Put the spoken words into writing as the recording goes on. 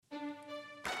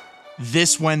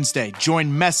This Wednesday,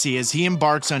 join Messi as he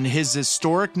embarks on his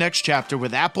historic next chapter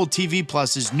with Apple TV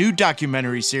Plus's new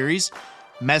documentary series,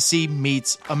 Messi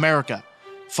Meets America.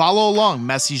 Follow along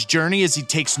Messi's journey as he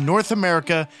takes North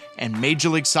America and Major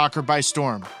League Soccer by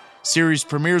storm. Series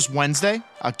premieres Wednesday,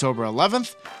 October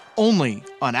 11th, only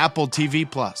on Apple TV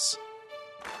Plus.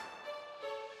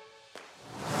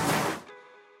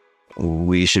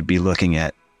 We should be looking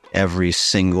at every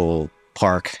single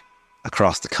park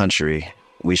across the country.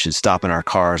 We should stop in our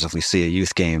cars if we see a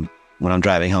youth game. When I'm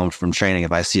driving home from training,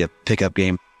 if I see a pickup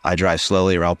game, I drive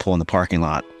slowly or I'll pull in the parking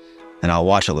lot and I'll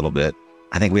watch a little bit.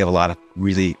 I think we have a lot of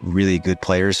really, really good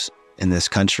players in this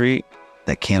country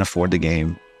that can't afford the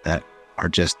game, that are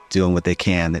just doing what they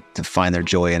can to find their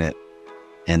joy in it,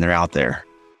 and they're out there.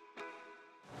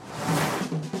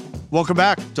 Welcome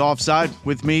back to Offside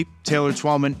with me, Taylor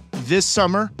Twellman. This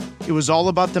summer, it was all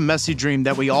about the Messi dream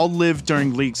that we all lived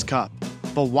during Leagues Cup.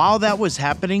 But while that was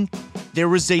happening, there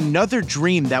was another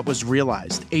dream that was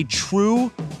realized, a true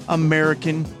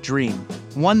American dream,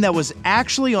 one that was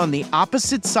actually on the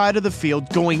opposite side of the field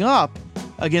going up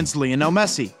against Lionel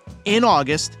Messi in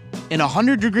August in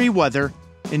 100-degree weather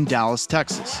in Dallas,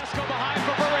 Texas. Go behind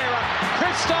for Barrera.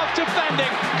 Kristoff defending.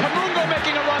 Kamungo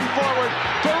making a run forward.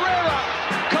 Barrera.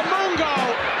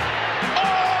 Kamungo.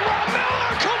 Oh,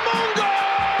 Romelu Kamungo!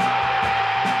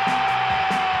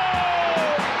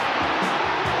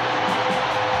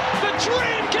 The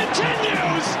dream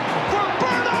continues for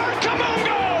Bernard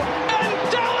Kamungo, and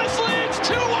Dallas leads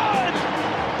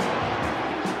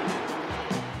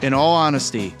 2-1. In all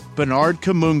honesty, Bernard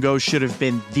Kamungo should have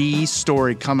been the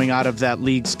story coming out of that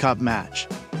Leagues Cup match.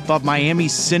 But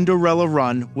Miami's Cinderella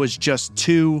run was just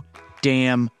too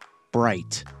damn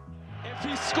bright. If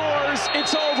he scores,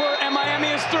 it's over, and Miami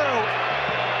is through.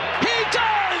 He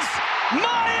does!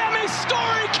 Miami's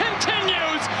story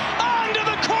continues on to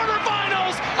the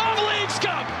quarterfinals of Leagues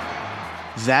Cup.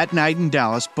 That night in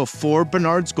Dallas, before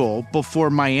Bernard's goal, before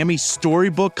Miami's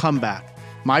storybook comeback,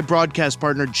 my broadcast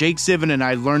partner Jake Zivin and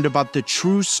I learned about the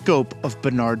true scope of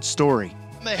Bernard's story.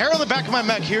 The hair on the back of my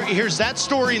neck hears that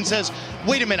story and says,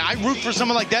 wait a minute, I root for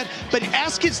someone like that. But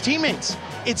ask his teammates.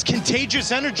 It's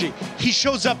contagious energy. He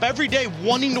shows up every day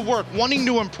wanting to work, wanting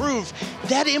to improve.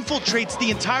 That infiltrates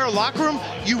the entire locker room.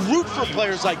 You root for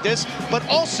players like this, but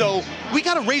also we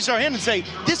got to raise our hand and say,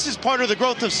 this is part of the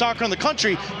growth of soccer in the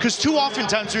country, because too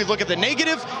oftentimes we look at the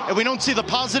negative and we don't see the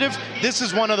positive. This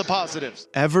is one of the positives.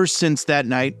 Ever since that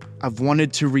night, I've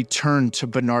wanted to return to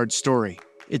Bernard's story.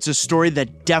 It's a story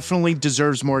that definitely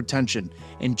deserves more attention.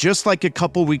 And just like a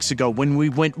couple weeks ago when we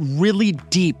went really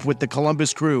deep with the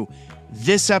Columbus Crew,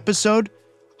 this episode,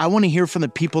 I want to hear from the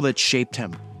people that shaped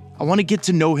him. I want to get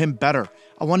to know him better.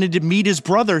 I wanted to meet his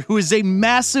brother, who is a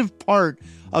massive part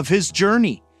of his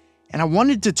journey. And I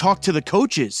wanted to talk to the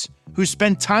coaches who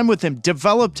spent time with him,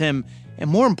 developed him, and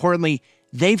more importantly,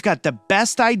 they've got the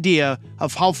best idea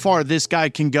of how far this guy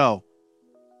can go.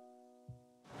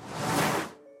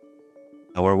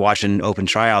 We're watching open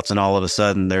tryouts, and all of a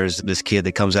sudden there's this kid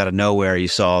that comes out of nowhere. You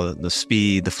saw the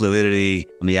speed, the fluidity,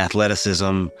 the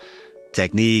athleticism,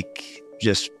 technique,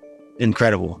 just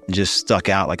incredible. Just stuck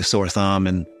out like a sore thumb.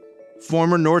 And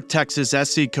former North Texas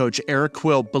SC coach Eric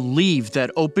Quill believed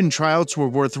that open tryouts were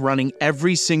worth running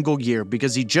every single year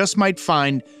because he just might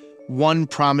find one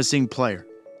promising player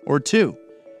or two.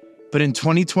 But in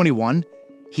 2021,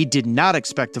 he did not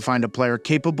expect to find a player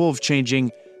capable of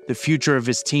changing the future of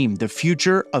his team, the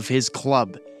future of his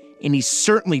club. And he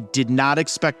certainly did not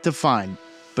expect to find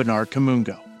Bernard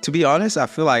Kamungo. To be honest, I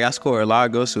feel like I scored a lot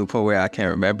of goals to a point where I can't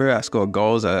remember. I scored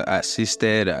goals, I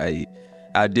assisted,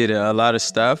 I did a lot of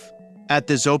stuff. At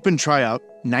this open tryout,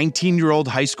 19-year-old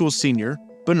high school senior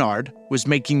Bernard was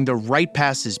making the right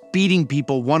passes, beating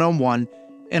people one-on-one,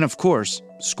 and of course,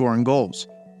 scoring goals.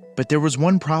 But there was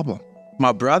one problem.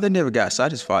 My brother never got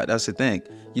satisfied. That's the thing.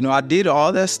 You know, I did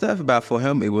all that stuff, but for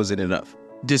him, it wasn't enough.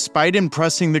 Despite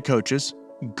impressing the coaches,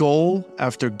 goal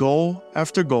after goal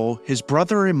after goal, his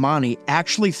brother Imani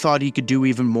actually thought he could do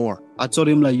even more. I told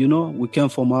him, we came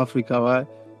from Africa, right?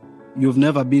 You've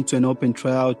never been to an open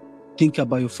tryout. Think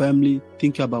about your family,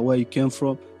 think about where you came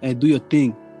from, and do your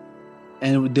thing.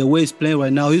 And the way he's playing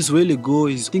right now, he's really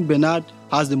good. I think Bernard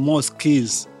has the most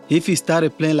skills. If he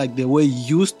started playing like the way he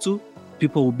used to,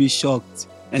 people would be shocked.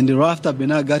 And right after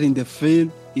Bernard got in the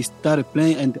field, he started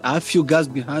playing, and a few guys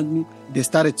behind me, they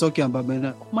started talking about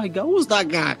Bernard. Oh my God, who's that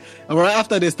guy? And right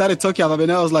after they started talking about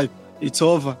Bernard, I was like, it's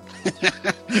over.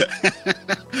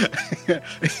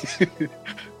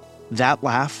 That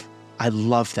laugh, I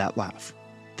love that laugh.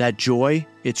 That joy,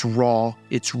 it's raw,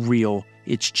 it's real,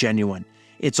 it's genuine.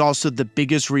 It's also the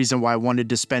biggest reason why I wanted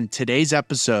to spend today's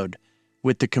episode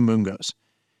with the Kamungos.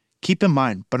 Keep in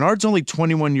mind, Bernard's only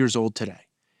 21 years old today,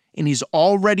 and he's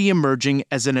already emerging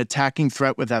as an attacking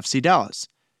threat with FC Dallas.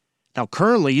 Now,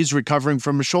 currently, he's recovering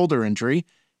from a shoulder injury.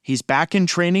 He's back in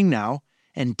training now,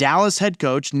 and Dallas head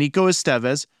coach Nico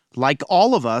Estevez, like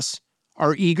all of us,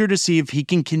 are eager to see if he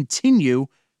can continue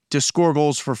to score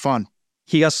goals for fun.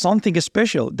 He has something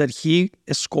special that he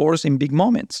scores in big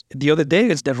moments. The other day,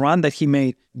 it's the run that he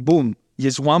made. Boom.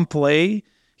 Just one play,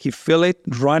 he feel it,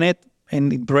 run it,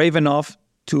 and brave enough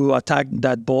to attack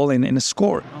that ball and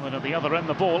score. Oh, and at the other end,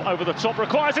 the ball over the top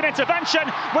requires an intervention,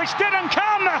 which didn't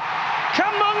come.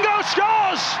 Kamungo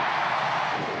scores!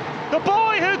 The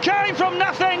boy who came from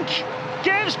nothing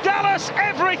gives Dallas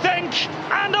everything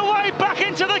and a way back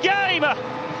into the game.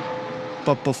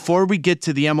 But before we get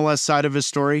to the MLS side of his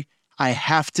story, I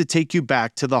have to take you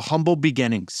back to the humble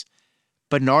beginnings.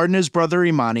 Bernard and his brother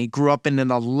Imani grew up in an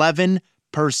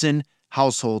 11-person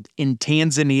household in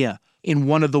Tanzania in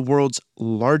one of the world's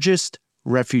largest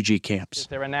refugee camps.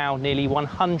 There are now nearly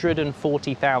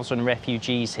 140,000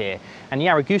 refugees here, and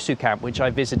Nyarugusu camp, which I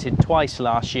visited twice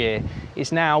last year,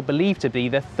 is now believed to be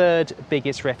the third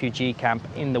biggest refugee camp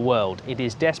in the world. It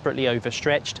is desperately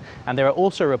overstretched, and there are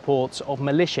also reports of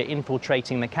militia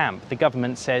infiltrating the camp. The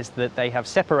government says that they have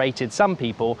separated some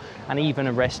people and even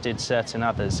arrested certain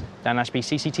others. Dan Ashby,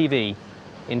 CCTV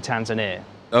in Tanzania.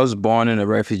 I was born in a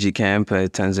refugee camp,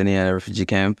 Tanzania refugee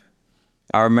camp.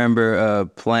 I remember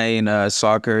playing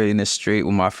soccer in the street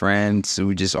with my friends.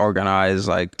 We just organized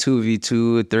like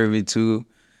 2v2, 3v2,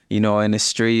 in the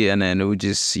street. And then we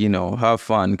just, have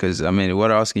fun. Because,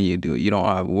 what else can you do? You don't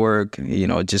have work,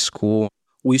 just school.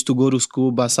 We used to go to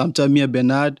school, but sometimes me and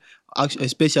Bernard,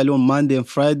 especially on Monday and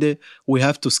Friday, we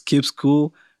have to skip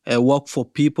school and work for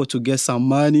people to get some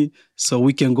money so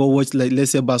we can go watch, like,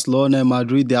 let's say Barcelona and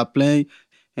Madrid, they are playing,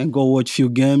 and go watch few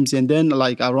games. And then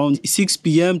like around 6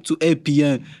 p.m. to 8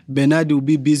 p.m., Bernard will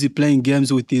be busy playing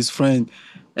games with his friend.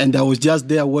 And I was just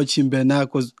there watching Bernard,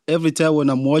 because every time when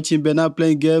I'm watching Bernard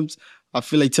playing games, I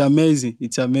feel like it's amazing.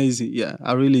 It's amazing. Yeah,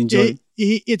 I really enjoy it.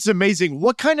 It's amazing.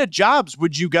 What kind of jobs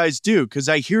would you guys do? Because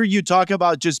I hear you talk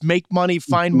about just make money,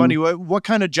 find money. What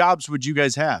kind of jobs would you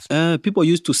guys have? People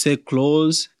used to sell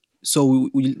clothes. So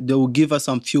they will give us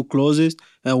some few clothes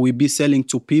and we'll be selling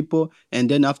to people. And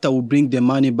then after we bring the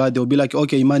money back, they'll be like,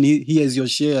 okay, man, here's your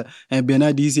share. And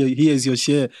Bernard, here's your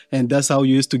share. And that's how we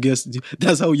used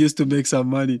to make some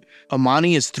money.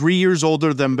 Imani is 3 years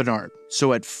older than Bernard.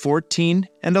 So at 14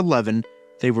 and 11,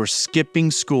 they were skipping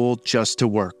school just to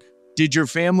work. Did your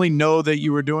family know that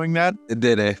you were doing that?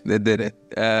 They did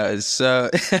it. So...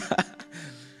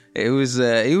 It was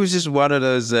just one of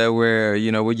those where,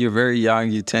 when you're very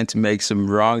young, you tend to make some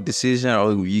wrong decision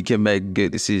or you can make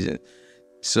good decisions.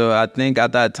 So I think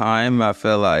at that time, I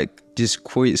felt like just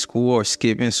quit school or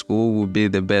skipping school would be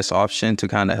the best option to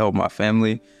kind of help my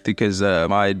family, because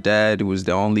my dad was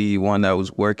the only one that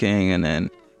was working, and then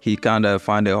he kind of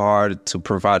find it hard to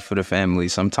provide for the family.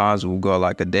 Sometimes we'll go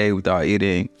like a day without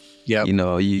eating. Yeah.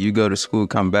 You go to school,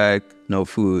 come back, no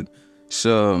food.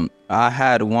 So I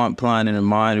had one plan in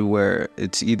mind where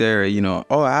it's either,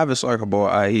 I have a soccer ball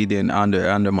I hidden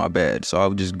under my bed. So I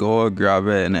would just go grab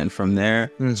it, and then from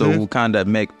there, so we'll kind of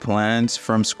make plans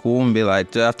from school and be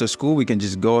like, after school, we can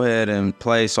just go ahead and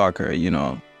play soccer,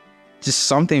 just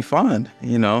something fun,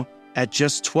 At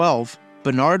just 12,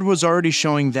 Bernard was already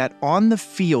showing that on the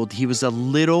field, he was a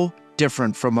little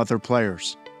different from other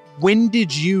players. When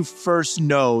did you first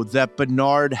know that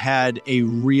Bernard had a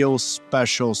real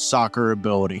special soccer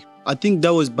ability? I think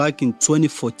that was back in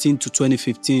 2014 to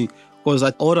 2015, because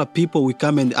other people will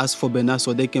come and ask for Bernard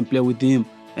so they can play with him.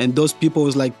 And those people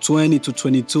was like 20 to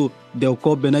 22. They'll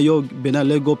call Bernard, Bernard,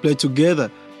 let's go play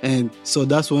together. And so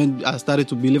that's when I started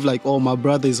to believe like, oh, my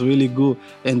brother is really good.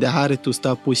 And they had to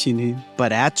start pushing him.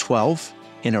 But at 12,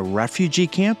 in a refugee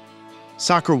camp,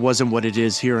 soccer wasn't what it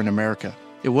is here in America.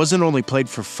 It wasn't only played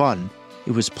for fun,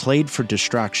 it was played for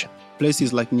distraction.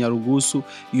 Places like Nyarugusu,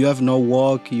 you have no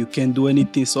work, you can't do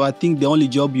anything. So I think the only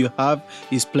job you have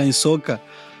is playing soccer.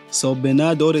 So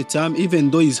Bernard all the time,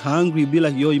 even though he's hungry, he'll be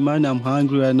like, yo, man, I'm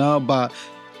hungry right now. But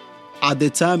at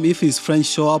the time, if his friends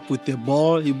show up with the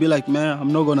ball, he'll be like, man,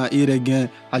 I'm not going to eat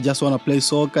again. I just want to play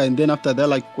soccer. And then after that,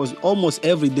 like, cause almost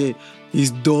every day,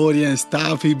 he's dirty and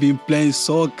stuff. He's been playing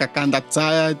soccer, kind of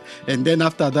tired. And then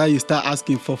after that, he start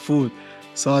asking for food.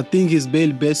 So I think his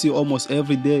basically almost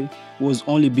every day was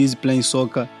only busy playing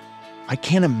soccer. I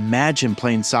can't imagine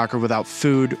playing soccer without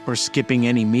food or skipping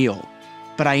any meal.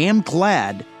 But I am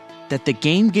glad that the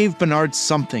game gave Bernard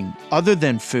something other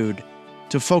than food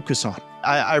to focus on.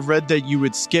 I read that you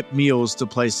would skip meals to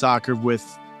play soccer with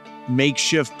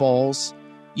makeshift balls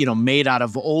made out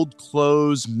of old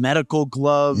clothes, medical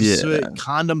gloves,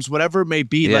 condoms, whatever it may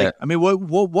be. Yeah. Like, I mean,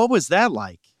 what was that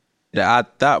like?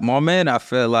 At that moment, I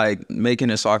felt like making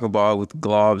a soccer ball with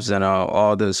gloves and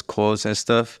all those clothes and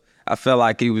stuff. I felt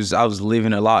like I was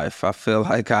living a life. I felt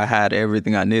like I had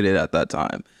everything I needed at that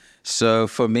time. So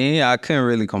for me, I couldn't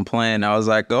really complain. I was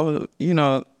like, oh,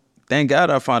 thank God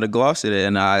I found a gloves today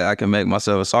and I can make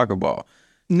myself a soccer ball.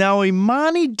 Now,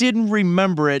 Imani didn't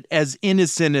remember it as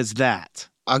innocent as that.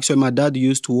 Actually, my dad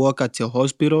used to work at a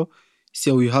hospital.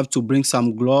 So we have to bring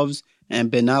some gloves. And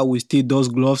Bernard will steal those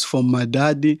gloves from my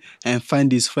daddy and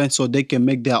find his friends so they can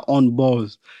make their own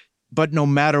balls. But no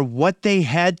matter what they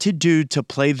had to do to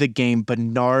play the game,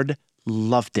 Bernard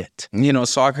loved it.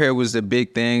 Soccer was the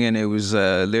big thing, and it was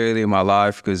literally my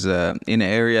life because in the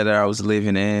area that I was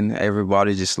living in,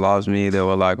 everybody just loves me. They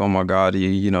were like, oh my God,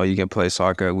 you can play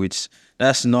soccer, which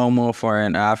that's normal for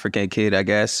an African kid, I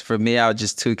guess. For me, I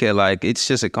just took it like it's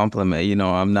just a compliment.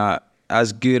 I'm not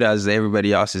as good as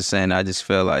everybody else is saying. I just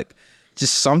feel like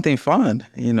just something fun,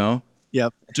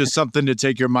 Yep, just something to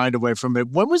take your mind away from it.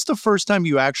 When was the first time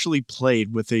you actually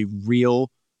played with a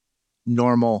real,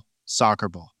 normal soccer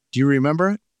ball? Do you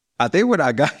remember it? I think when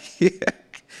I got here.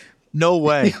 No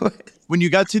way. When you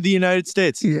got to the United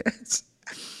States? Yes.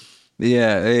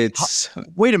 Yeah, it's...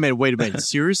 Wait a minute.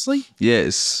 Seriously?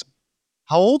 Yes.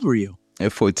 How old were you?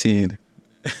 At 14.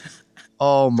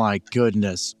 Oh, my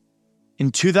goodness.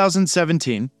 In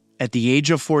 2017, at the age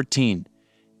of 14,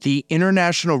 the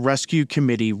International Rescue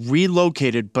Committee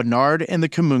relocated Bernard and the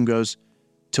Kamungos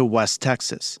to West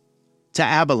Texas, to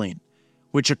Abilene,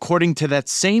 which, according to that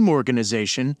same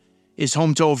organization, is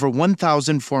home to over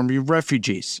 1,000 former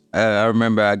refugees. I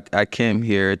remember I came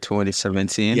here in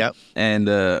 2017. Yep. And,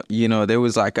 there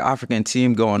was like an African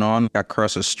team going on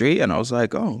across the street. And I was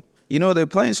like, oh, they're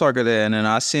playing soccer there. And then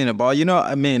I seen a ball.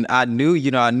 I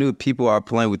knew people are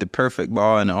playing with the perfect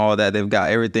ball and all that. They've got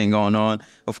everything going on.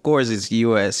 Of course, it's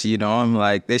U.S., I'm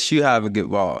like, they should have a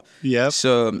good ball. Yeah.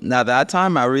 So now that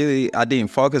time, I didn't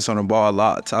focus on the ball a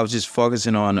lot. I was just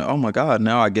focusing on, oh my God,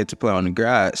 now I get to play on the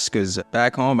grass. Because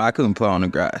back home, I couldn't play on the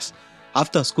grass.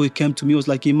 After school, he came to me, he was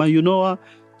like, Iman, you know what?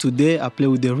 Today I play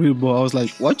with the real ball. I was like,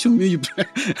 what you mean you play?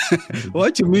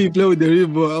 What you mean you play with the real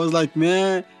ball? I was like,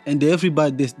 man. And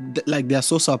everybody, they're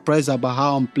so surprised about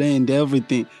how I'm playing and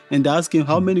everything. And they asked him,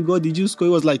 how many goals did you score?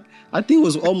 He was like, I think it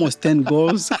was almost 10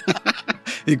 goals.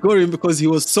 He got him because he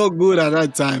was so good at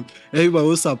that time. Everybody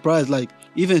was surprised. Like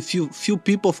even few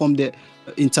people from the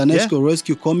International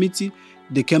Rescue Committee,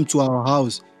 they came to our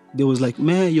house. They was like,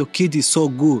 man, your kid is so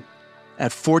good.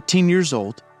 At 14 years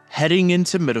old, heading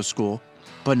into middle school,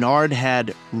 Bernard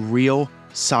had real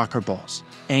soccer balls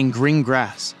and green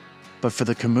grass. But for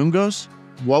the Kamungos,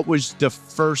 what was the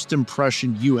first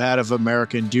impression you had of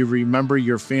America? And do you remember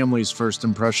your family's first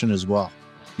impression as well?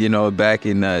 Back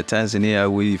in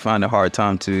Tanzania, we find a hard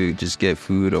time to just get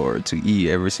food or to eat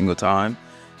every single time.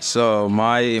 So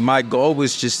my goal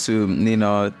was just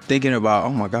to, thinking about,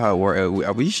 oh my God,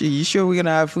 you sure we're going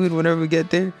to have food whenever we get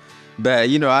there? But,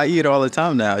 I eat all the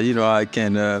time now. I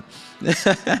can,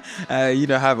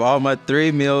 have all my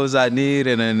 3 meals I need.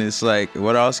 And then it's like,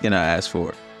 what else can I ask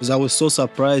for? Because I was so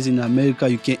surprised in America,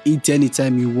 you can eat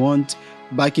anytime you want.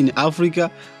 Back in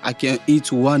Africa, I can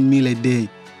eat 1 meal a day.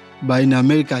 But in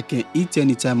America, I can eat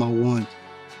anytime I want.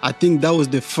 I think that was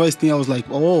the first thing I was like,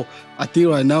 oh, I think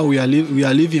right now we are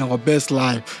living our best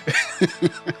life.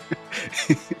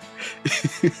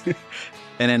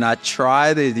 And then I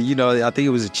tried it, I think it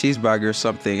was a cheeseburger or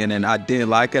something. And then I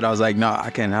didn't like it. I was like, no, I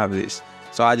can't have this.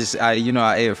 So I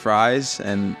ate fries.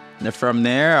 And from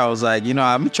there, I was like, I'm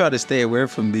going to try to stay away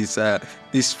from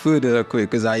this food real quick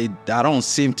because I don't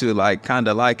seem to kind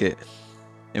of like it.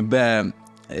 And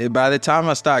by the time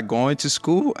I start going to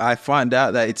school, I find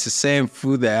out that it's the same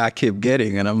food that I keep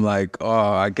getting. And I'm like, oh,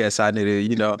 I guess I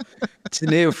need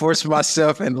to force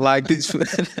myself and like this food.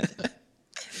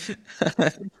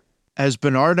 As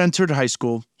Bernard entered high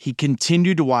school, he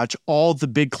continued to watch all the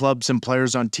big clubs and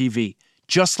players on TV,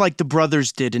 just like the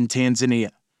brothers did in Tanzania.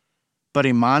 But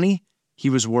Imani, he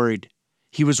was worried.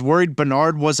 He was worried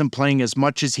Bernard wasn't playing as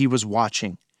much as he was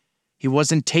watching. He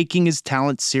wasn't taking his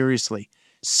talent seriously.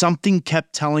 Something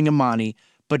kept telling Imani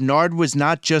Bernard was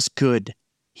not just good,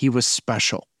 he was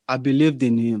special. I believed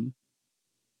in him.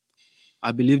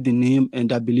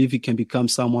 And I believe he can become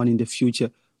someone in the future.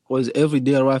 Because every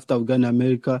day right after we got in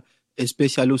America,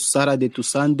 especially Saturday to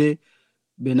Sunday,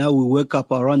 Bernard will wake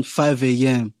up around 5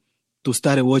 a.m. to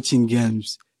start watching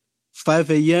games.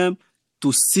 5 a.m.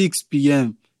 to 6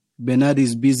 p.m., Bernard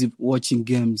is busy watching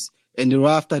games. And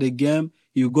right after the game,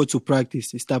 he will go to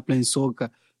practice. He start playing soccer.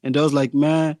 And I was like,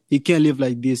 man, he can't live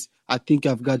like this. I think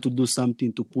I've got to do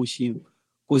something to push him.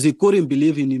 Because he couldn't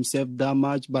believe in himself that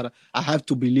much, but I have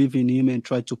to believe in him and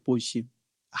try to push him.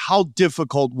 How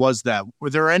difficult was that? Were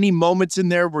there any moments in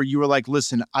there where you were like,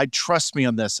 listen, I trust me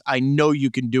on this. I know you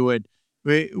can do it.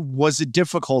 Was it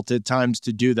difficult at times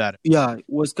to do that? Yeah, it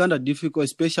was kind of difficult,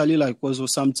 especially like was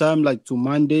sometimes like to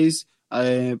Mondays,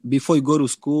 before you go to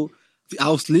school,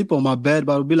 I'll sleep on my bed,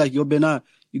 but I'll be like, yo, Bernard,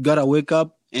 you got to wake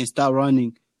up and start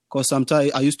running. Because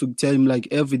sometimes I used to tell him like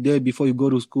every day before you go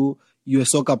to school, you're a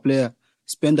soccer player.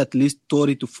 Spend at least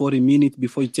 30 to 40 minutes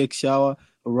before you take shower,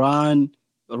 run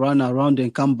around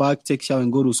and come back, take shower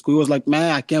and go to school. He was like,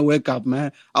 man, I can't wake up,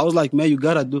 man. I was like, man, you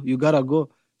gotta go.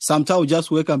 Sometimes I would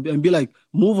just wake up and be like,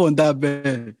 move on that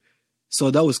bed. So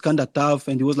that was kind of tough.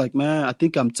 And he was like, man, I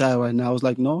think I'm tired right now. I was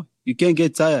like, no, you can't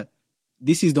get tired.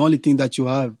 This is the only thing that you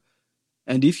have.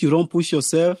 And if you don't push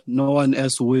yourself, no one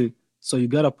else will. So you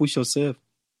gotta push yourself.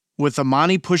 With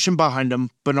Amani pushing behind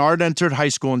him, Bernard entered high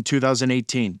school in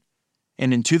 2018.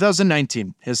 And in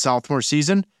 2019, his sophomore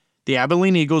season, the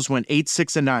Abilene Eagles went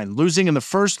 8-6-9, losing in the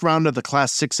first round of the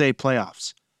Class 6A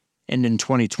playoffs. And in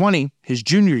 2020, his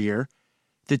junior year,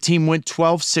 the team went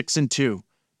 12-6-2.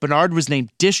 Bernard was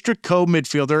named District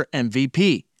Co-Midfielder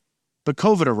MVP. But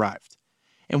COVID arrived.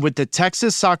 And with the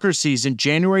Texas soccer season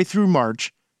January through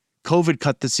March, COVID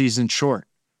cut the season short.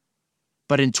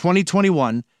 But in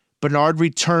 2021, Bernard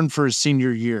returned for his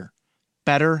senior year,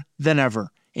 better than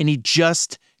ever, and he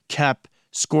just kept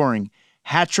scoring.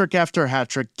 Hat-trick after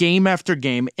hat-trick, game after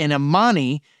game, and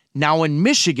Amani, now in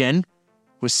Michigan,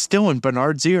 was still in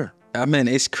Bernard's ear. I mean,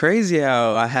 it's crazy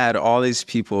how I had all these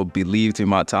people believed in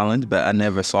my talent, but I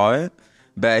never saw it.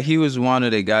 But he was one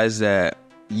of the guys that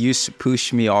used to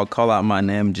push me or call out my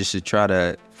name just to try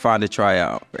to find a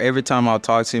tryout. Every time I'll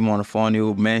talk to him on the phone, he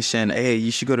would mention, hey, you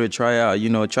should go to a tryout,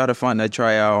 try to find that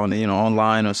tryout on,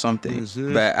 online or something.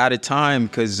 But at the time,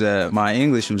 because my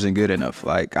English wasn't good enough,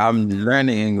 like I'm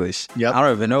learning English. Yep. I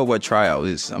don't even know what tryout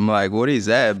is. I'm like, what is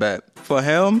that? But for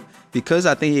him, because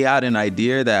I think he had an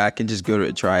idea that I can just go to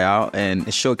a tryout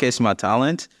and showcase my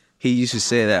talent, he used to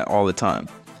say that all the time.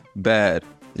 But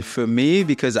for me,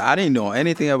 because I didn't know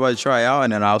anything about a tryout,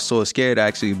 and then I was so scared to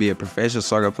actually be a professional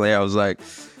soccer player, I was like,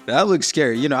 that looks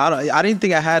scary. I didn't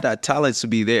think I had that talent to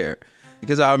be there.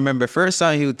 Because I remember first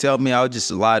time he would tell me, I would just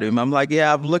lie to him. I'm like,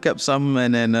 yeah, I'll look up something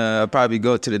and then I'll probably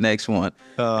go to the next one.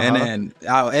 And then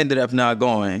I ended up not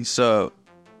going. So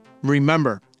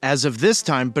remember, as of this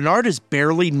time, Bernard is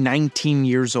barely 19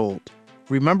 years old.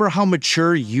 Remember how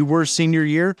mature you were senior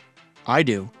year? I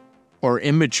do. Or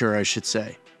immature, I should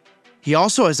say. He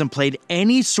also hasn't played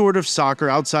any sort of soccer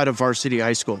outside of varsity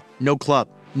high school. No club,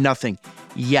 nothing,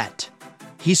 yet.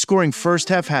 He's scoring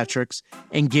first-half hat-tricks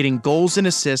and getting goals and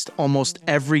assists almost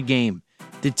every game.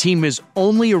 The team is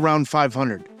only around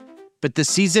 500, but the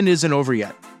season isn't over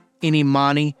yet, and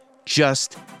Imani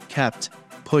just kept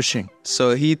pushing.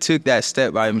 So he took that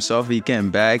step by himself. He came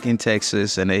back in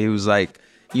Texas, and he was like,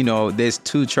 there's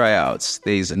two tryouts.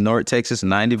 There's a North Texas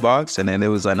 90 box, and then there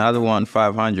was another one,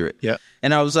 500. Yeah.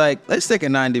 And I was like, let's take a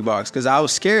 90 box, because I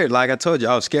was scared. Like I told you,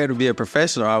 I was scared to be a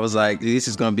professional. I was like, this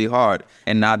is going to be hard.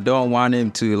 And I don't want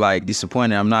him to,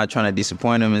 disappoint him. I'm not trying to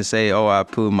disappoint him and say, oh, I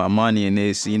put my money in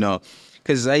this,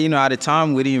 Because, at the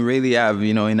time, we didn't really have,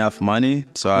 enough money.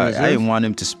 So I didn't want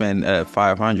him to spend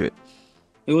 500.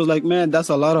 It was like, man, that's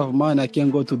a lot of money. I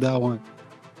can't go to that one.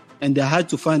 And they had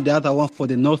to find the other one for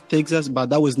the North Texas, but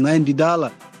that was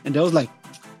 $90. And I was like,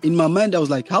 in my mind, I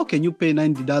was like, how can you pay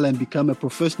 $90 and become a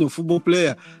professional football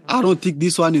player? I don't think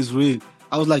this one is real.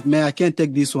 I was like, man, I can't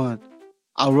take this one.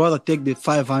 I'd rather take the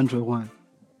 500 one.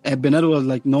 And Bernardo was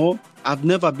like, no, I've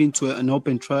never been to an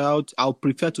open tryout. I'll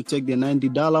prefer to take the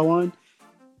 $90 one.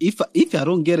 If I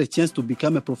don't get a chance to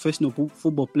become a professional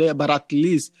football player, but at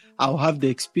least I'll have the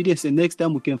experience, and next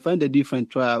time we can find a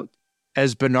different tryout.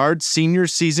 As Bernard's senior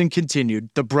season continued,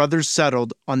 the brothers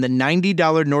settled on the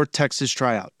 $90 North Texas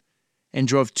tryout and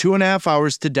drove 2.5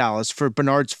 hours to Dallas for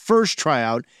Bernard's first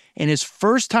tryout and his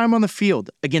first time on the field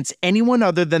against anyone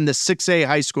other than the 6A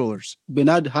high schoolers.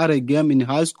 Bernard had a game in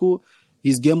high school.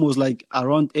 His game was like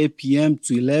around 8 p.m.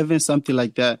 to 11, something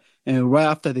like that. And right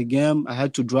after the game, I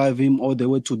had to drive him all the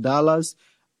way to Dallas.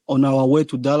 On our way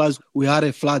to Dallas, we had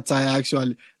a flat tire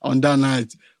actually on that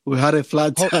night. We had a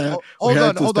flat tire. Hold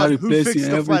on. Who fixed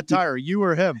the flat tire, you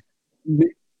or him?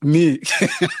 Me.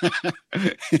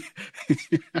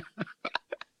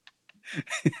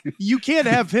 You can't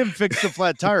have him fix the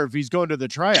flat tire if he's going to the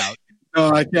tryout. No,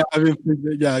 I can't have him fix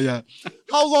it. Yeah.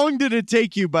 How long did it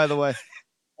take you, by the way?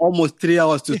 Almost 3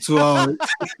 hours to 2 hours.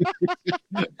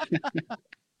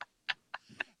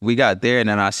 we got there, and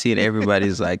then I seen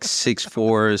everybody's like 6'4",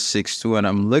 6'2", and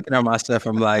I'm looking at myself.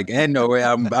 I'm like, ain't no way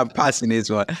I'm passing this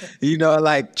one. You know,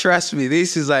 like, trust me,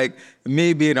 this is like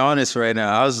me being honest right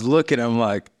now. I was looking, I'm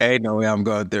like, ain't no way I'm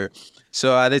going through.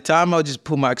 So at the time, I just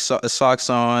put my socks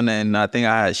on, and I think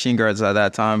I had shin guards at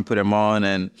that time, put them on,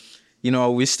 and you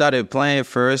know, we started playing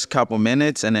first couple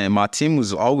minutes, and then my team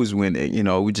was always winning. You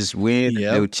know, we just win.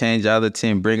 They would change the other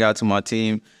team, bring out to my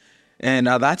team. And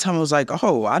at that time, I was like,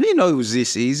 oh, I didn't know it was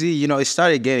this easy. You know, it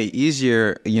started getting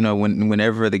easier, you know,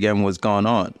 whenever the game was going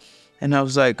on. And I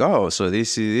was like, oh, so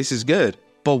this is good.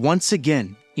 But once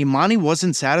again, Imani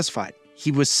wasn't satisfied.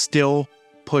 He was still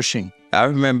pushing. I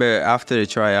remember after the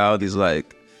tryout, he's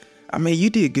like, I mean, you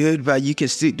did good, but you can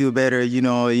still do better, you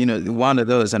know, one of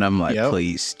those. And I'm like,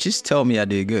 please, just tell me I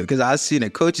did good. Because I seen the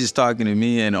coaches talking to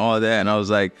me and all that. And I was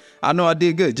like, I know I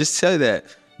did good. Just tell that.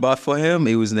 But for him,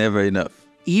 it was never enough.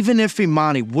 Even if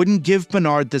Imani wouldn't give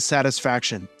Bernard the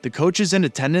satisfaction, the coaches in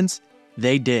attendance,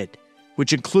 they did,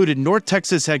 which included North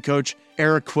Texas head coach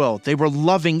Eric Quill. They were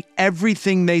loving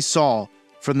everything they saw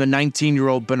from the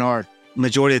 19-year-old Bernard.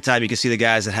 Majority of the time, you can see the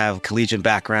guys that have collegiate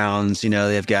backgrounds. You know,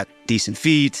 they've got decent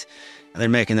feet. They're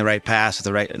making the right pass with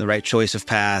the right choice of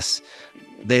pass.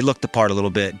 They looked the part a little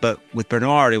bit. But with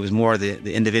Bernard, it was more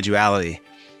the individuality.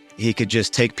 He could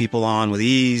just take people on with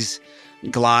ease,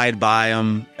 glide by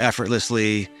them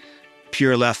effortlessly,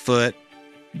 pure left foot,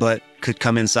 but could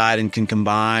come inside and can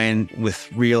combine with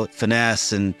real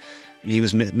finesse. And he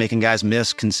was making guys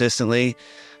miss consistently.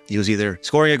 He was either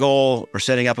scoring a goal or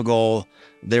setting up a goal.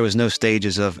 There was no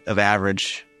stages of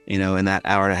average, you know, in that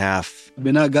hour and a half.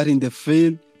 Bernard got in the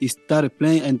field, he started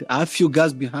playing, and a few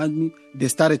guys behind me, they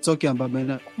started talking about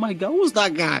Bernard. Oh my God, who's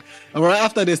that guy? And right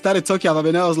after they started talking about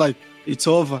Bernard, I was like, it's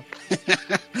over.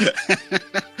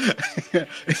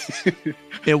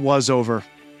 It was over.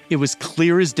 It was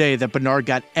clear as day that Bernard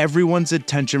got everyone's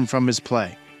attention from his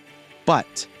play.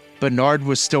 But Bernard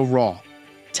was still raw,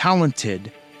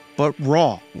 talented, but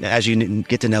raw. As you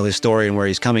get to know his story and where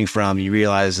he's coming from, you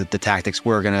realize that the tactics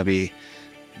were going to be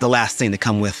the last thing to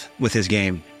come with his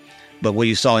game. But what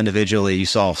you saw individually, you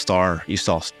saw star. I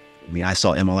saw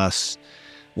MLS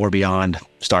or beyond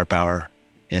star power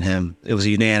in him. It was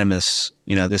unanimous.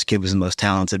 You know, this kid was the most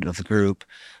talented of the group.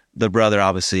 The brother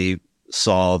obviously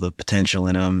saw the potential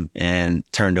in him and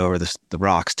turned over the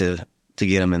rocks to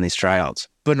get him in these tryouts.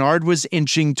 Bernard was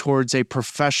inching towards a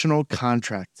professional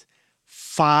contract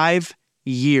 5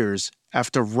 years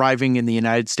after arriving in the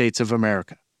United States of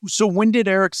America. So when did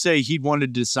Eric say he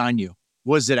wanted to sign you?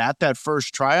 Was it at that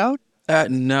first tryout?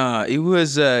 No, it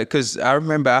was because I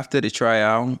remember after the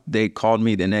tryout, they called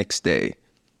me the next day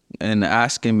and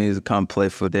asking me to come play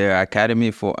for their academy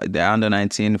for the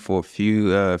under-19 for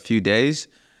a few days,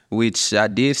 which I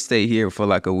did stay here for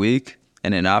like a week.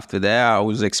 And then after that, I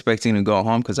was expecting to go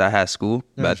home because I had school.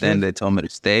 But then they told me to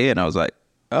stay, and I was like,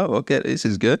 oh, okay, this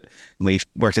is good. We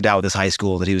worked it out with his high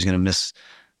school that he was going to miss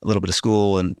a little bit of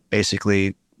school and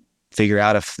basically figure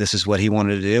out if this is what he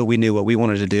wanted to do. We knew what we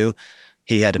wanted to do.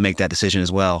 He had to make that decision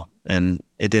as well. And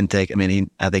it didn't take,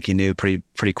 I think he knew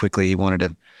pretty quickly he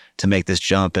wanted to make this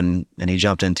jump, and he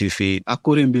jumped in 2 feet. I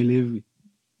couldn't believe it.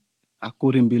 I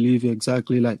couldn't believe it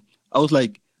exactly. Like, I was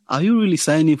like, are you really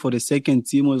signing for the second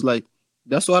team? I was like,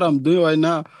 that's what I'm doing right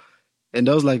now. And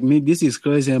I was like, man, this is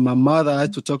crazy. And my mother, I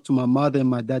had to talk to my mother and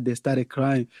my dad. They started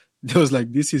crying. They was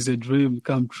like, this is a dream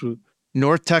come true.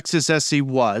 North Texas SC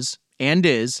was, and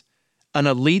is, an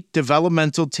elite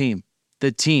developmental team.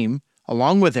 The team,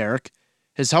 along with Eric,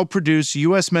 has helped produce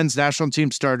U.S. men's national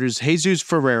team starters Jesus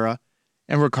Ferreira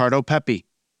and Ricardo Pepi.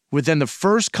 Within the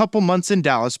first couple months in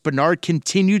Dallas, Bernard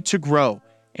continued to grow,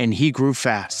 and he grew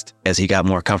fast. As he got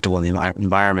more comfortable in the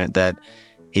environment, that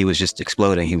he was just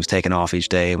exploding. He was taking off each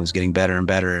day and was getting better and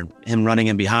better. Him running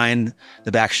in behind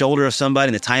the back shoulder of somebody,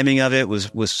 and the timing of it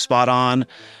was spot on.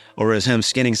 Or as him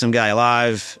skinning some guy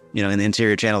alive, you know, in the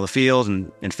interior channel of the field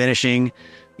and finishing.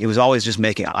 He was always just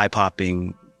making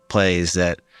eye-popping plays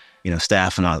that, you know,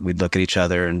 staff and I, we'd look at each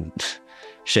other and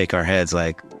shake our heads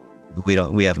like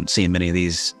we haven't seen many of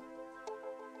these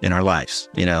in our lives,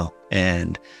 you know.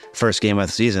 And first game of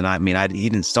the season, he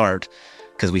didn't start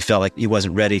because we felt like he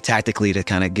wasn't ready tactically to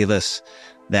kind of give us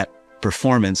that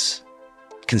performance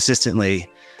consistently.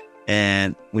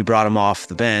 And we brought him off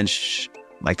the bench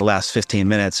like the last 15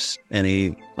 minutes. And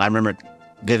I remember it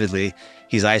vividly,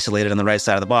 he's isolated on the right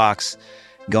side of the box,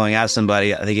 going at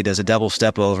somebody. I think he does a double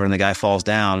step over and the guy falls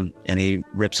down and he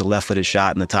rips a left-footed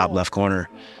shot in the top left corner.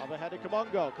 Ahead to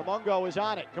Kamungo. Kamungo is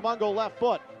on it. Kamungo left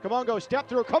foot. Kamungo step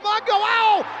through. Kamungo,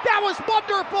 ow! That was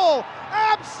wonderful!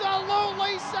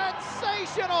 Absolutely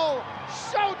sensational!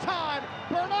 Showtime!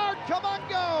 Bernard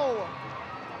Kamungo!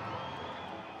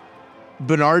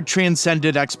 Bernard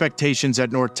transcended expectations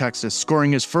at North Texas,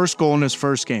 scoring his first goal in his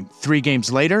first game. 3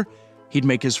 games later, he'd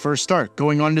make his first start,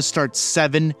 going on to start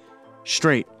 7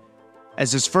 straight.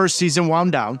 As his first season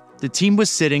wound down, the team was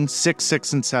sitting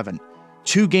 6-6-7.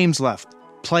 2 games left.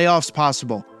 Playoffs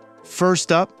possible.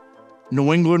 First up,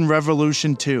 New England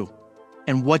Revolution 2.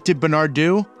 And what did Bernard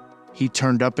do? He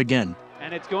turned up again.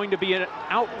 And it's going to be an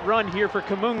outrun here for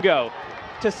Kamungo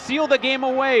to seal the game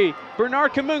away.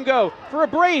 Bernard Kamungo for a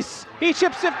brace. He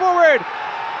chips it forward.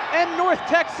 And North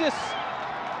Texas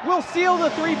will seal the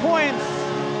 3 points.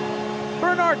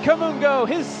 Bernard Kamungo,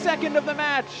 his second of the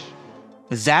match.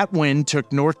 That win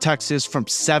took North Texas from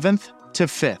 7th to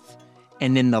 5th.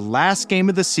 And in the last game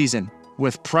of the season,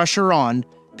 with pressure on,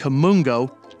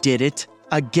 Kamungo did it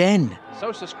again.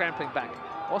 Sosa scrambling back.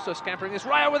 Also scampering is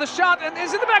Raya with a shot and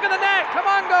is in the back of the net.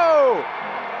 Kamungo!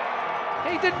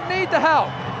 He didn't need the help.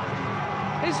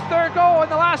 His 3rd goal in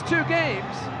the last 2 games.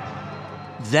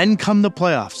 Then come the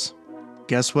playoffs.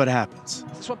 Guess what happens?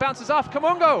 This one bounces off.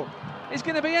 Kamungo is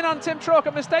going to be in on Tim Troke.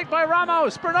 A mistake by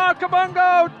Ramos. Bernard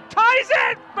Kamungo ties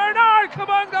it! Bernard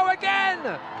Kamungo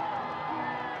again!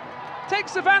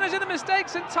 Takes advantage of the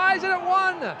mistakes and ties it at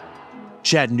 1.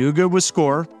 Chattanooga would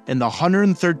score in the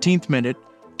 113th minute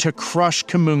to crush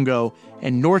Kamungo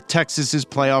and North Texas's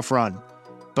playoff run.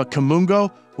 But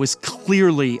Kamungo was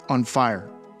clearly on fire.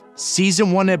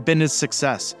 Season 1 had been a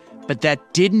success, but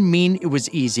that didn't mean it was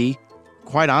easy.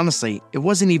 Quite honestly, it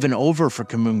wasn't even over for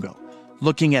Kamungo.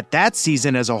 Looking at that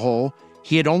season as a whole,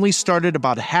 he had only started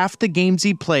about half the games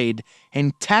he played,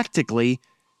 and tactically,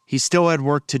 he still had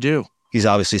work to do. He's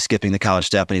obviously skipping the college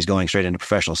step and he's going straight into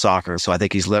professional soccer. So I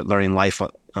think he's learning life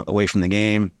away from the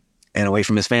game and away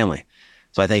from his family.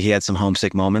 So I think he had some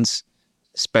homesick moments,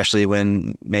 especially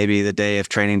when maybe the day of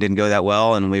training didn't go that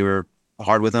well and we were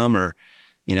hard with him, or,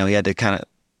 he had to kind of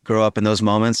grow up in those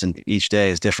moments, and each day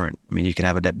is different. I mean, you can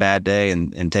have a bad day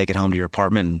and take it home to your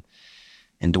apartment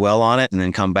and dwell on it and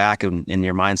then come back, and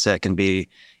your mindset can be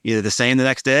either the same the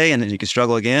next day and then you can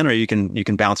struggle again, or you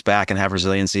can bounce back and have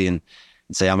resiliency and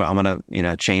say, I'm going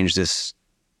to, change this,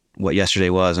 what yesterday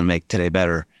was, and make today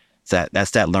better.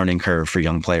 That's that learning curve for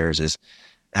young players, is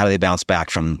how do they bounce back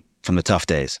from the tough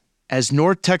days. As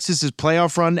North Texas's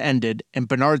playoff run ended and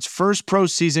Bernard's first pro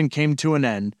season came to an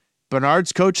end,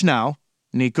 Bernard's coach now,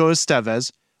 Nico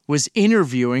Estevez, was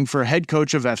interviewing for head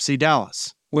coach of FC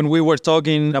Dallas. When we were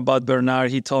talking about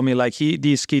Bernard, he told me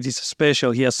this kid is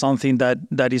special. He has something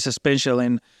that is special.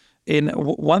 And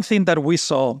one thing that we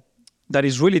saw that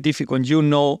is really difficult,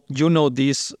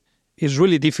 this is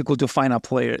really difficult to find a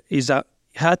player, is that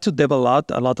he had to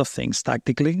develop a lot of things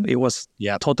tactically. It was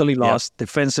totally lost.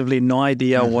 Defensively, no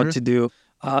idea what to do.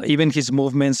 Even his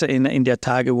movements in the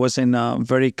attack, it wasn't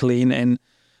very clean.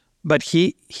 But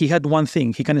he had one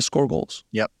thing: he can score goals.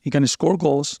 Yep, he can score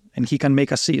goals and he can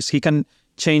make assists. He can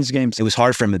change games. It was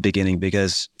hard for him at the beginning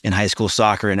because in high school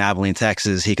soccer in Abilene,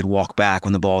 Texas, he could walk back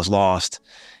when the ball is lost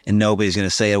and nobody's going to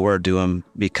say a word to him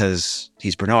because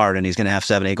he's Bernard and he's going to have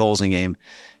 7-8 goals in a game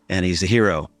and he's the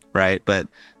hero, right? But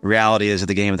the reality is, at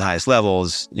the game at the highest level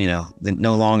is,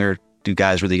 no longer do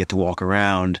guys really get to walk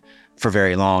around for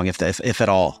very long, if at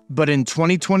all. But in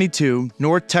 2022,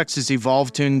 North Texas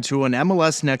evolved into an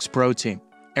MLS Next Pro team.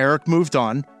 Eric moved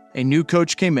on, a new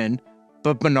coach came in,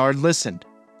 but Bernard listened,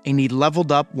 and he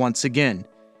leveled up once again.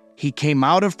 He came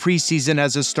out of preseason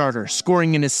as a starter,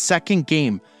 scoring in his second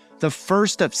game, the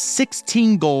first of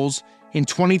 16 goals in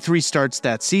 23 starts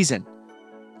that season.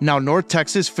 Now, North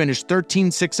Texas finished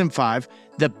 13-6-5,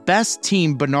 the best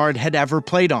team Bernard had ever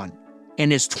played on.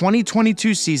 And his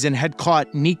 2022 season had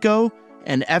caught Nico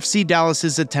and FC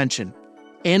Dallas's attention.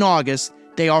 In August,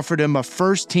 they offered him a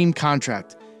first-team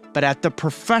contract. But at the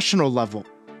professional level,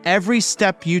 every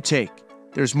step you take,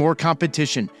 there's more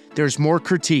competition, there's more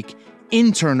critique,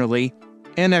 internally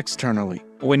and externally.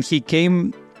 When he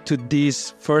came to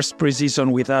this first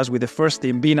preseason with us, with the first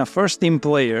team, being a first-team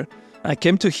player, I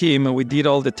came to him and we did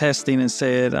all the testing and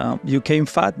said, you came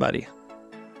fat, buddy.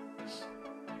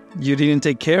 You didn't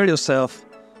take care of yourself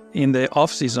in the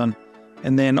off-season.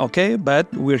 And then, okay, but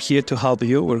we're here to help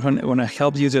you. We're going to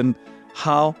help you in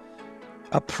how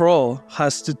a pro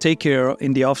has to take care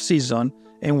in the off-season.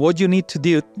 And what you need to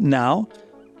do now,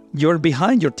 you're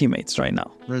behind your teammates right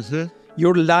now. Mm-hmm.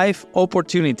 Your life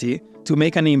opportunity to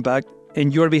make an impact,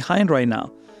 and you're behind right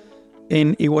now.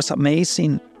 And it was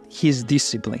amazing, his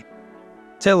discipline.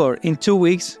 Taylor, in 2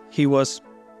 weeks, he was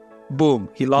boom.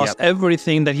 He lost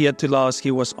everything that he had to lose.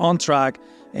 He was on track.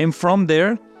 And from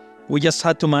there, we just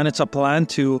had to manage a plan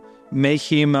to make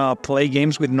him play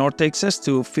games with North Texas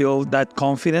to feel that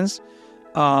confidence.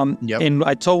 And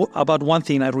I told about one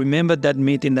thing. I remember that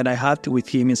meeting that I had with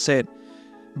him and said,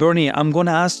 Bernie, I'm going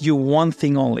to ask you one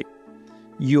thing only.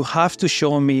 You have to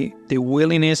show me the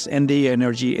willingness and the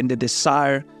energy and the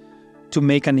desire to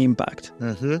make an impact.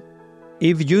 Mm-hmm.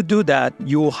 If you do that,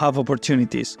 you will have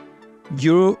opportunities.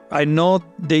 I know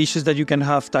the issues that you can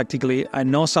have tactically. I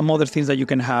know some other things that you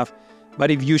can have. But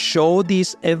if you show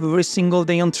this every single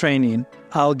day on training,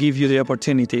 I'll give you the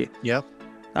opportunity. Yep.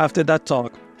 After that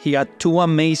talk, he had 2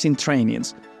 amazing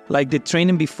trainings. Like the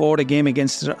training before the game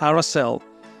against RSL,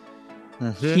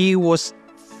 he was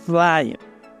flying.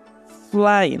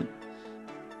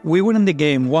 We were in the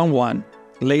game 1-1,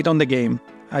 late on the game.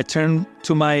 I turned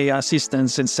to my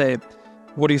assistants and said,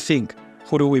 what do you think?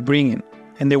 Who do we bring in?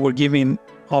 And they were giving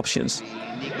options.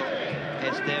 Nico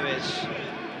Esteves,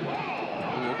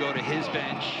 who will go to his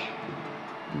bench.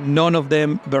 None of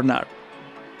them Bernard.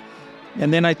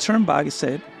 And then I turned back and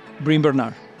said, bring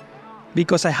Bernard.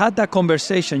 Because I had that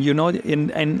conversation,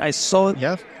 and I saw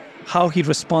how he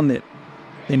responded.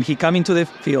 Then he came into the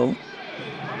field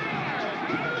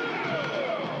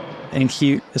and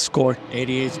he scored.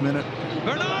 88th minute.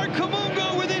 Bernard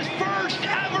Kamungo with his first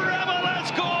ever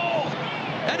MLS goal.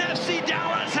 And FC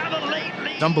Dallas have a late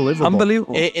lead.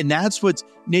 Unbelievable. And that's what's,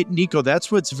 Nico,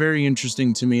 that's what's very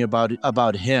interesting to me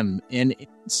about him and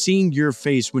seeing your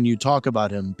face when you talk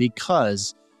about him,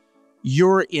 because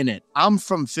you're in it. I'm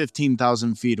from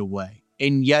 15,000 feet away,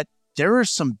 and yet there are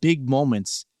some big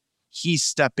moments he's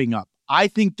stepping up. I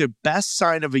think the best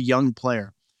sign of a young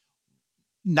player,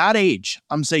 not age,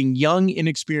 I'm saying young,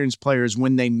 inexperienced players,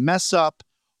 when they mess up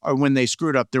or when they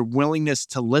screwed up, their willingness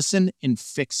to listen and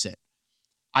fix it.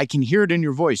 I can hear it in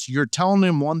your voice. You're telling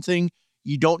him one thing,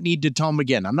 you don't need to tell him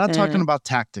again. I'm not talking about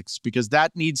tactics, because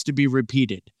that needs to be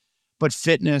repeated. But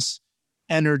fitness,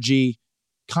 energy,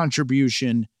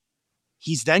 contribution.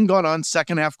 He's then gone on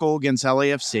second half goal against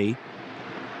LAFC.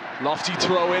 Lofty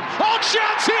throw in. Oh,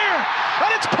 chance here!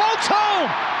 And it's poked home!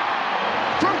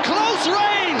 From close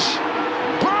range!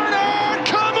 Bernard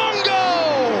Kamungo!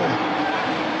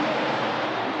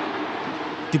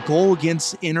 The goal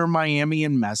against Inter Miami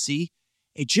and Messi,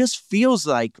 it just feels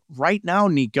like right now,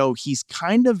 Nico, he's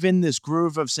kind of in this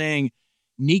groove of saying,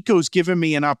 Nico's given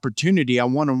me an opportunity.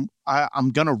 I'm going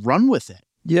to run with it.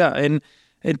 Yeah,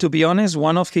 and to be honest,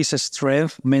 one of his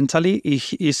strengths mentally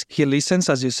is he listens,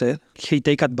 as you said. He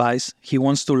take advice. He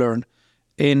wants to learn.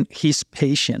 And he's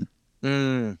patient.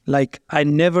 Like, I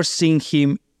never seen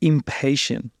him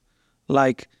impatient.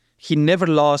 Like, he never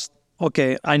lost,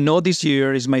 okay, I know this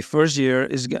year is my first year.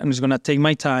 It's going to take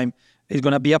my time. It's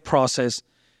going to be a process.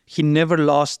 He never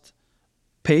lost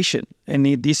patience. And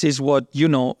this is what,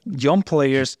 young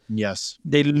players, yes,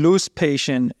 they lose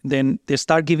patience. Then they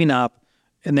start giving up.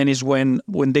 And then is when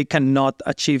they cannot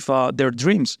achieve their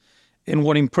dreams. And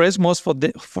what impressed most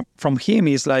from him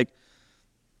is like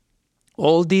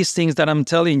all these things that I'm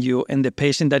telling you and the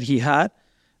patience that he had.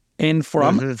 And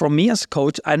from me as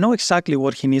coach, I know exactly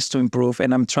what he needs to improve,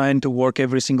 and I'm trying to work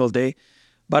every single day.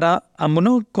 But I'm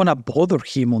not going to bother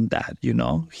him on that,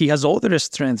 He has other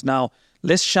strengths. Now,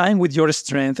 let's shine with your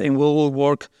strength, and we will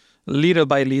work little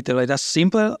by little. Like that's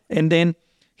simple. And then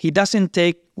he doesn't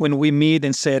take when we meet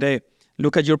and say, hey,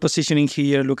 look at your positioning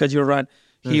here, look at your run.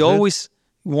 He always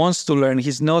wants to learn.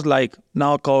 He's not like,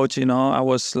 now, coach, I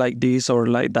was like this or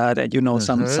like that. And,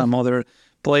 some other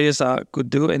players could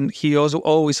do. And he also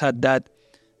always had that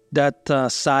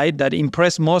side that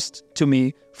impressed most to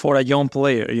me for a young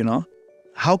player,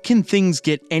 How can things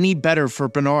get any better for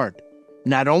Bernard?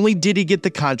 Not only did he get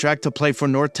the contract to play for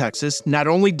North Texas, not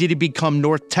only did he become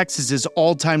North Texas's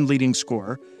all-time leading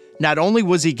scorer, not only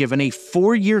was he given a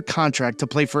 4-year contract to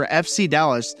play for FC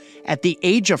Dallas at the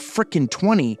age of frickin'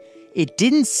 20, it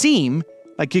didn't seem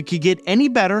like it could get any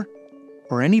better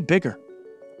or any bigger.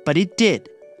 But it did,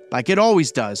 like it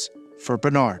always does, for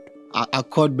Bernard. I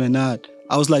called Bernard.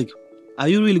 I was like, are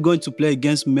you really going to play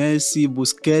against Messi,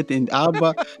 Busquets, and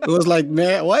Alba? It was like,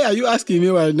 man, why are you asking me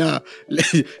right now?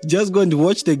 Just going to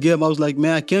watch the game. I was like,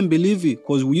 man, I can't believe it.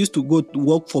 Because we used to go to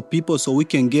work for people so we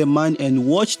can get money and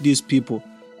watch these people.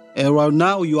 And right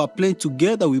now, you are playing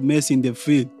together with Messi in the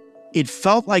field. It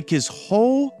felt like his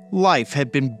whole life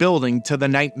had been building to the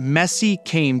night Messi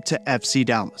came to FC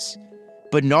Dallas.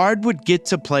 Bernard would get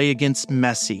to play against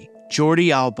Messi,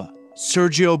 Jordi Alba,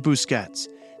 Sergio Busquets,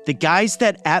 the guys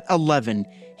that at 11,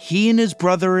 he and his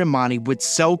brother Imani would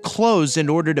sell clothes in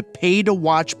order to pay to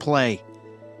watch play.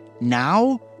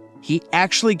 Now, he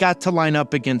actually got to line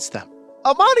up against them.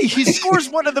 Imani, he scores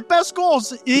one of the best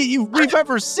goals we've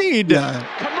ever seen. Yeah.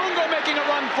 Kamungo making a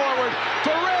run forward.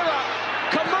 Ferreira,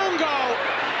 Kamungo.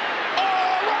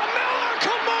 Oh, Romelu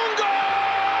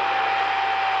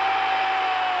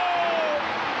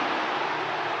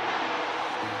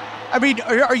Kamungo! I mean,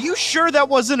 are you sure that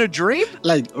wasn't a dream?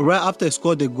 Like, right after I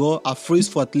scored the goal, I froze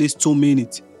for at least 2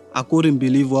 minutes. I couldn't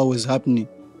believe what was happening.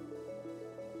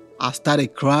 I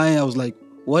started crying. I was like,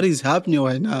 what is happening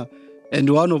right now? And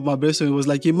one of my best friends was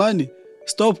like, Imani,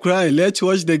 stop crying. Let's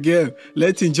watch the game.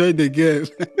 Let's enjoy the game.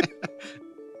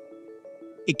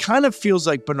 It kind of feels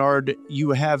like, Bernard,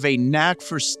 you have a knack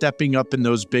for stepping up in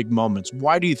those big moments.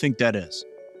 Why do you think that is?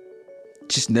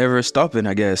 Just never stopping,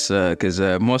 I guess, because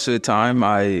most of the time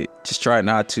I just try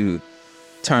not to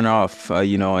turn off,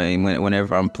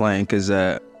 whenever I'm playing, because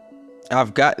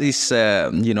I've got this,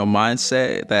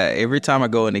 mindset that every time I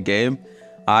go in the game,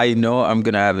 I know I'm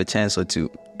going to have a chance or two,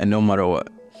 and no matter what.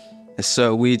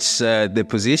 So the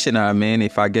position I'm in,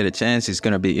 if I get a chance, it's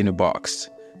going to be in the box.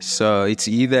 So it's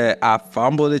either I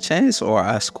fumble the chance or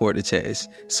I score the chance.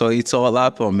 So it's all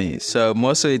up on me. So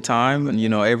most of the time,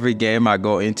 every game I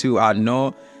go into, I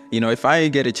know, if I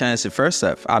ain't get a chance the first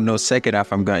half, I know second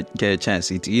half I'm going to get a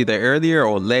chance. It's either earlier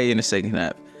or late in the second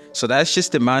half. So that's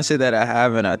just the mindset that I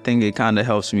have, and I think it kind of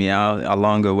helps me out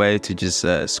along the way to just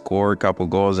score a couple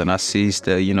goals and assist,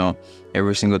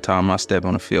 every single time I step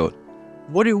on the field.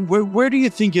 Where do you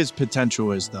think his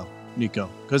potential is, though, Nico?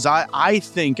 Because I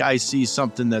think I see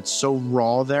something that's so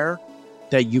raw there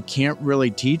that you can't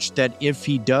really teach, that if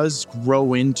he does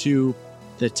grow into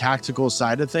the tactical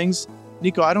side of things,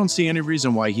 Nico, I don't see any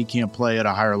reason why he can't play at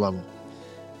a higher level.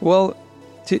 Well,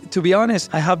 to be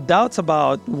honest, I have doubts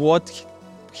about what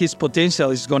his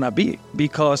potential is going to be,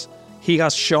 because he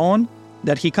has shown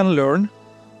that he can learn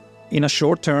in a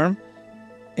short term,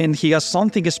 and he has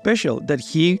something special that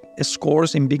he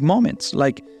scores in big moments.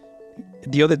 Like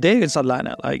the other day against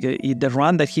Atlanta, like the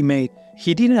run that he made,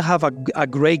 he didn't have a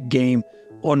great game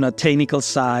on a technical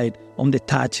side, on the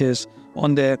touches,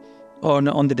 on the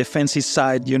defensive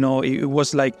side. It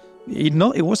was like,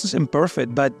 it wasn't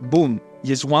imperfect, but boom,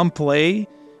 just one play,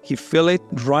 he feel it,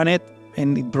 run it,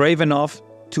 and brave enough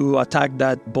to attack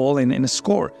that ball and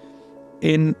score.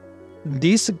 And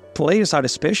these players are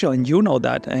special, and you know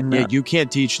that. And yeah, you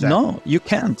can't teach that. No, you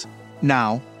can't.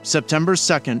 Now, September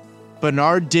 2nd,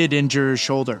 Bernard did injure his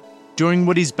shoulder, doing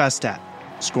what he's best at,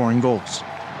 scoring goals.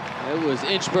 It was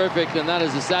inch perfect, and that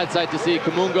is a sad sight to see.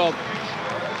 Kamungo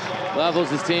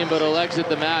levels his team, but will exit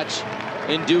the match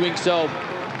in doing so.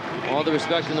 All the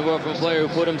respect in the world from a player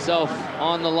who put himself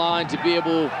on the line to be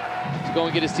able to go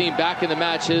and get his team back in the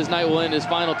match. His night will end, his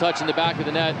final touch in the back of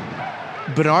the net.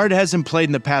 Bernard hasn't played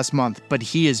in the past month, but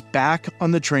he is back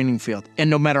on the training field. And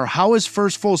no matter how his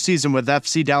first full season with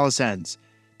FC Dallas ends,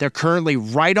 they're currently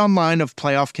right on line of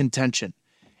playoff contention.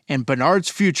 And Bernard's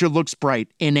future looks bright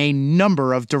in a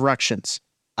number of directions.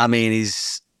 I mean,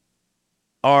 he's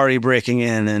already breaking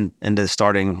into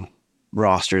starting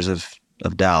rosters of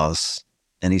Dallas,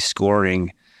 and he's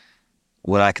scoring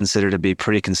what I consider to be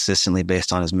pretty consistently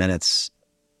based on his minutes.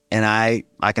 And I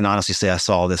can honestly say I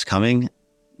saw this coming.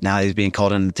 Now he's being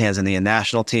called into the Tanzania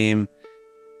national team.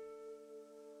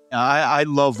 I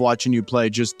love watching you play.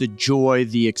 Just the joy,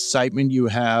 the excitement you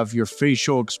have, your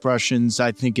facial expressions.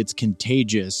 I think it's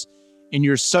contagious. And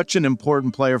you're such an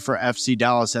important player for FC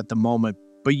Dallas at the moment.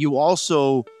 But you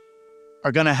also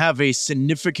are going to have a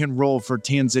significant role for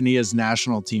Tanzania's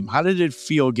national team. How did it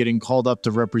feel getting called up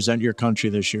to represent your country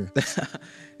this year?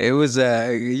 It was,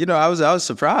 I was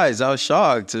surprised. I was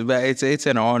shocked. But it's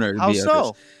an honor. How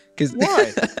so?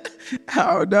 Why?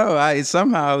 I don't know. I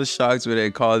was shocked when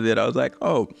they called it. I was like,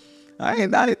 oh, I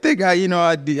didn't think I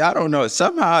don't know.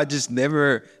 Somehow I just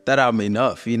never thought I'm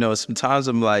enough. Sometimes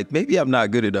I'm like, maybe I'm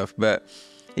not good enough. But,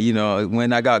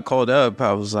 when I got called up,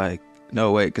 I was like,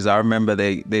 no, wait, because I remember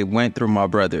they went through my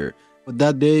brother.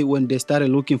 That day when they started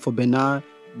looking for Bernard,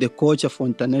 the coach for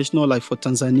international, like for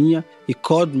Tanzania, he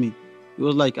called me. He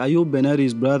was like, are you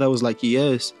Bernard's brother? I was like,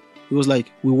 yes. He was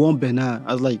like, we want Bernard.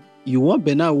 I was like, you want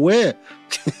Bernard where?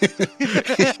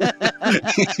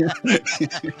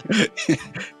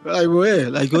 Like where?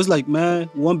 Like he was like,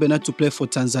 man, we want Bernard to play for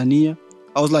Tanzania.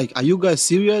 I was like, are you guys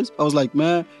serious? I was like,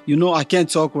 man, I can't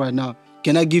talk right now.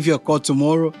 Can I give you a call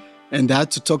tomorrow? And I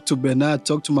had to talk to Bernard,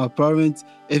 talk to my parents.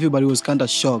 Everybody was kind of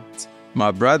shocked.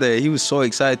 My brother, he was so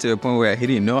excited to the point where he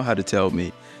didn't know how to tell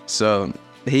me. So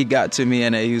he got to me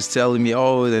and he was telling me,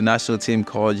 oh, the national team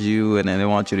called you and then they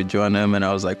want you to join them. And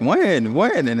I was like, when?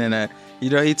 And then,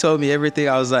 he told me everything.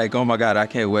 I was like, oh my God, I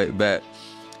can't wait. But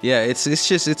yeah, it's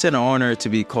an honor to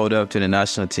be called up to the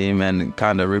national team and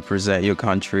kind of represent your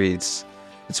country. It's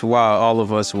what all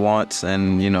of us want.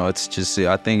 And, it's just,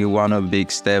 I think it was a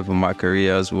big step in my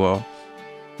career as well.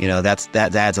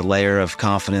 That adds a layer of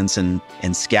confidence and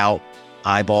scout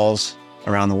eyeballs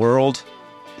around the world.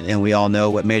 And we all know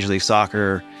what Major League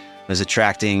Soccer is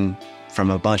attracting from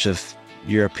a bunch of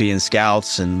European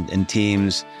scouts and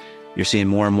teams, you're seeing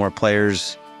more and more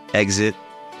players exit,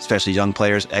 especially young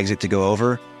players exit to go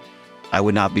over. I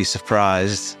would not be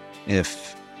surprised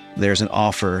if there's an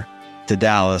offer to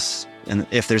Dallas, and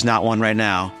if there's not one right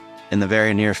now, in the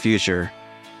very near future,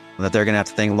 that they're going to have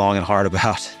to think long and hard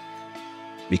about,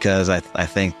 because I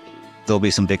think there'll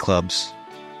be some big clubs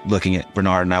looking at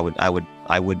Bernard, and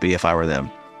I would be if I were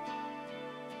them.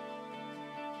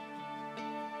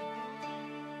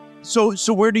 So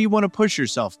where do you want to push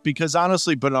yourself? Because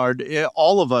honestly, Bernard,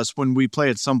 all of us, when we play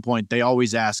at some point, they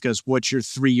always ask us, what's your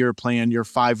 3-year plan, your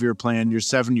 5-year plan, your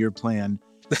 7-year plan?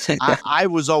 I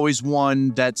was always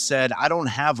one that said, I don't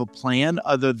have a plan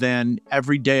other than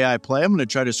every day I play, I'm going to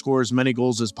try to score as many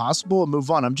goals as possible and move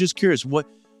on. I'm just curious,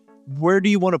 where do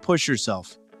you want to push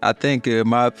yourself? I think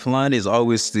my plan is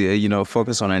always to,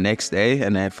 focus on the next day.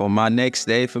 And then for my next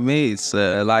day, for me, it's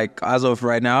like as of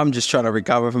right now, I'm just trying to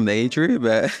recover from the injury.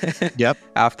 But yep.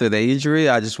 After the injury,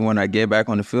 I just want to get back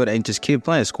on the field and just keep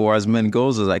playing, score as many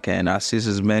goals as I can, assist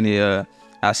as many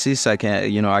assists I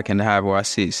can, I can have or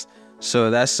assist.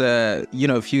 So that's, a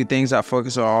few things I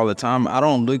focus on all the time. I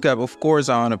don't look up. Of course,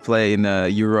 I want to play in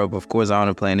Europe. Of course, I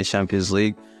want to play in the Champions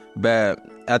League. But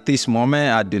at this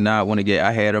moment, I do not want to get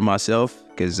ahead of myself,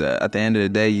 because at the end of the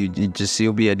day,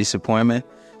 you'll be a disappointment.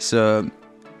 So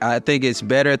I think it's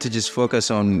better to just focus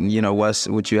on,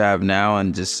 what you have now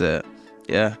and just,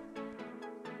 yeah.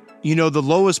 The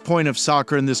lowest point of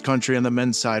soccer in this country on the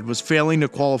men's side was failing to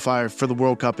qualify for the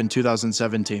World Cup in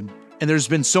 2017. And there's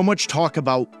been so much talk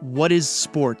about what is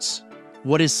sports,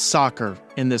 what is soccer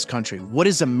in this country, what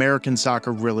is American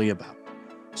soccer really about?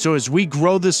 So as we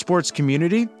grow this sports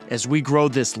community, as we grow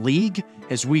this league,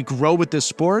 as we grow with this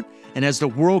sport, and as the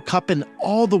World Cup and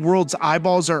all the world's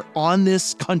eyeballs are on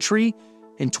this country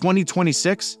in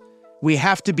 2026, we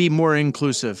have to be more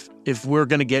inclusive if we're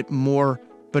going to get more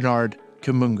Bernard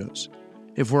Kamungos.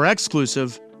 If we're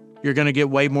exclusive, you're going to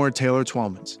get way more Taylor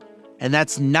Twellmans. And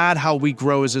that's not how we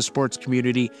grow as a sports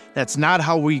community. That's not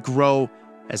how we grow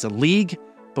as a league.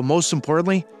 But most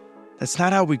importantly, that's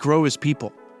not how we grow as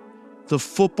people. The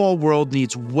football world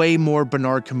needs way more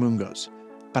Bernard Kamungos.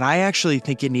 But I actually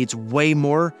think it needs way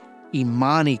more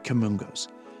Imani Kamungos.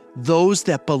 Those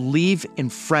that believe in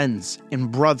friends, in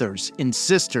brothers, in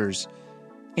sisters,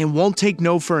 and won't take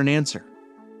no for an answer.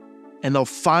 And they'll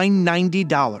find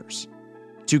 $90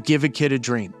 to give a kid a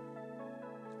dream.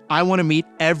 I want to meet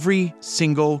every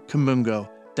single Kamungo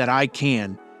that I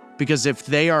can, because if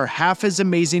they are half as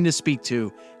amazing to speak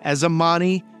to as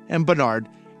Imani and Bernard,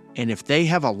 and if they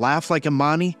have a laugh like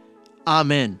Imani,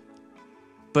 I'm in.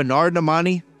 Bernard and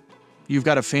Imani, you've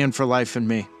got a fan for life in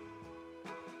me.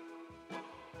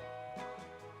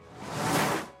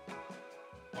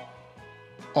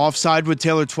 Offside with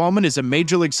Taylor Twellman is a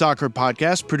Major League Soccer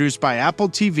podcast produced by Apple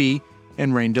TV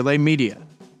and Rain Delay Media.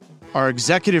 Our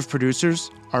executive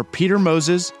producers are Peter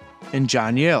Moses and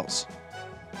John Yales.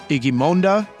 Iggy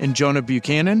Monda and Jonah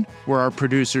Buchanan were our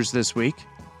producers this week.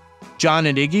 John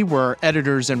and Iggy were our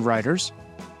editors and writers.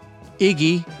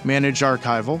 Iggy managed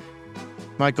archival.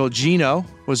 Michael Gino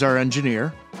was our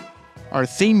engineer. Our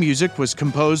theme music was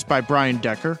composed by Brian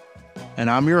Decker. And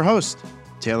I'm your host,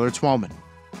 Taylor Twellman.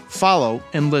 Follow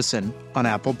and listen on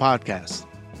Apple Podcasts.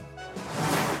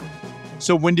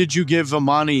 So when did you give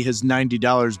Imani his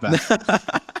 $90 back?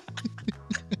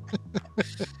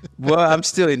 Well, I'm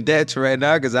still in debt right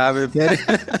now because I haven't paid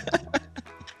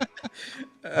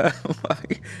it.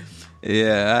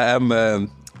 Yeah,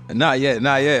 I'm not yet.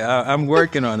 I'm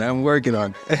working on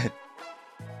it.